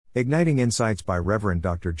Igniting Insights by Reverend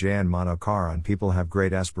Dr. Jan Manokaran. People have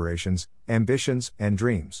great aspirations, ambitions, and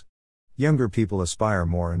dreams. Younger people aspire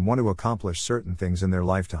more and want to accomplish certain things in their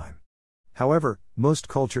lifetime. However, most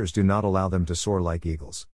cultures do not allow them to soar like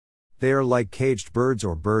eagles. They are like caged birds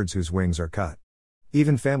or birds whose wings are cut.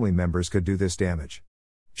 Even family members could do this damage.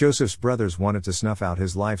 Joseph's brothers wanted to snuff out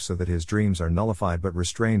his life so that his dreams are nullified but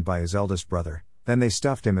restrained by his eldest brother, then they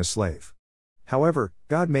stuffed him as slave. However,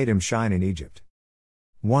 God made him shine in Egypt.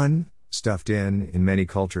 1. Stuffed in. In many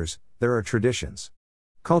cultures, there are traditions.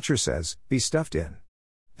 Culture says, be stuffed in.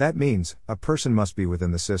 That means, a person must be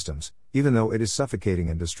within the systems, even though it is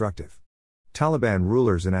suffocating and destructive. Taliban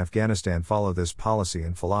rulers in Afghanistan follow this policy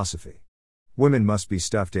and philosophy. Women must be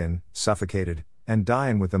stuffed in, suffocated, and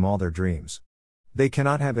die in with them all their dreams. They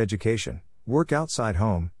cannot have education, work outside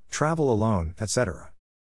home, travel alone, etc.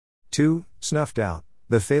 2. Snuffed out.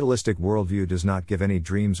 The fatalistic worldview does not give any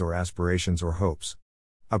dreams or aspirations or hopes.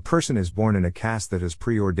 A person is born in a caste that is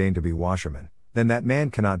preordained to be washerman, then that man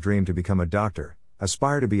cannot dream to become a doctor,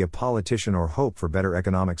 aspire to be a politician or hope for better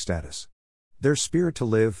economic status. Their spirit to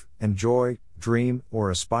live, enjoy, dream, or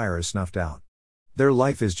aspire is snuffed out. Their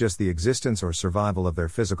life is just the existence or survival of their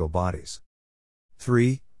physical bodies.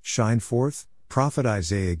 3. Shine forth. Prophet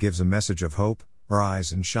Isaiah gives a message of hope.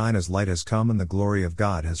 Arise and shine, as light has come and the glory of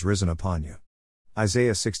God has risen upon you.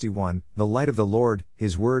 Isaiah 61, the light of the Lord,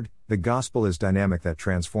 His word, the gospel is dynamic that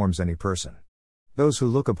transforms any person. Those who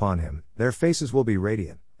look upon Him, their faces will be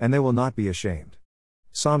radiant, and they will not be ashamed.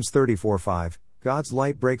 Psalms 34:5, God's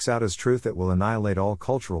light breaks out as truth that will annihilate all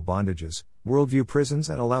cultural bondages, worldview prisons,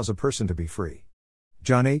 and allows a person to be free.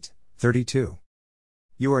 John 8:32.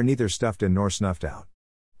 You are neither stuffed in nor snuffed out.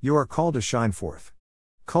 You are called to shine forth.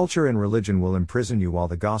 Culture and religion will imprison you while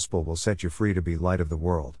the gospel will set you free to be light of the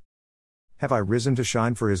world. Have I risen to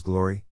shine for His glory?